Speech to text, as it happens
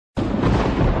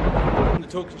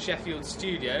Talking Sheffield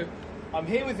studio. I'm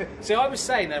here with... So I was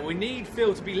saying that we need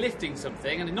Phil to be lifting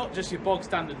something, and not just your bog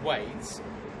standard weights.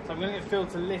 So I'm going to get Phil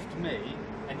to lift me,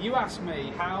 and you asked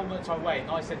me how much I weigh, and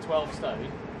I said 12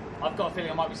 stone. I've got a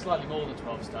feeling I might be slightly more than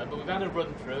 12 stone, but we've had a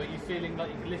run through. Are you feeling like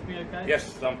you can lift me okay?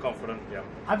 Yes, I'm confident, yeah.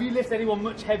 Have you lifted anyone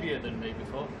much heavier than me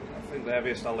before? I think the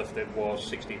heaviest I lifted was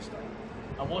 16 stone.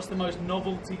 And what's the most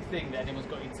novelty thing that anyone's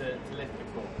got you to lift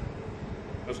before?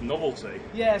 Most novelty?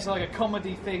 Yeah, it's like a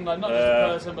comedy thing, like not just a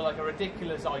person, but like a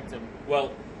ridiculous item.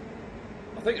 Well,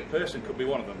 I think a person could be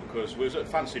one of them, because we was at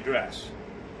Fancy Dress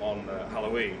on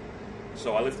Halloween,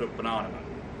 so I lifted up Banana Man.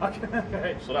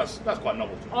 Okay. So that's quite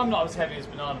novelty. I'm not as heavy as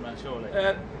Banana Man, surely.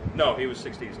 No, he was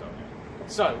 16 stone. Yeah.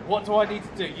 So, what do I need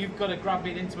to do? You've got to grab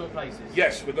me in intimate places.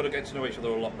 Yes, we've got to get to know each other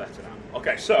a lot better now.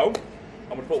 Okay, so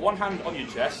I'm going to put one hand on your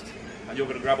chest, and you're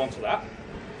going to grab onto that.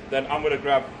 Then I'm going to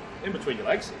grab in between your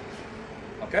legs.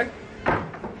 Okay?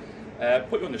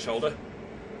 Put you on the shoulder,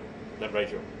 then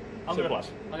raise you up. Simple as.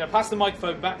 I'm going to pass the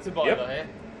microphone back to Byler Yep. here,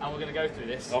 and we're going to go through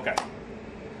this. Okay.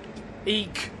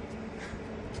 Eek.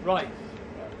 Right.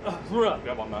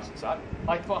 Grab on nice and tight.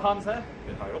 I can put hands there?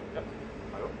 Bit higher up, yep.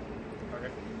 Higher up.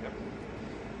 Okay.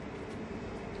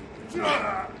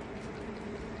 Yep.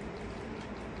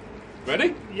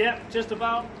 Ready? Yep, just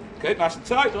about. Okay, nice and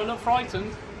tight. Do I look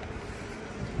frightened?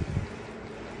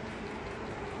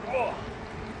 Oh.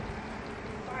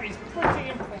 That is pretty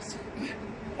impressive.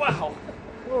 Wow.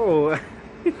 Oh.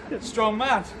 Strong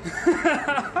man.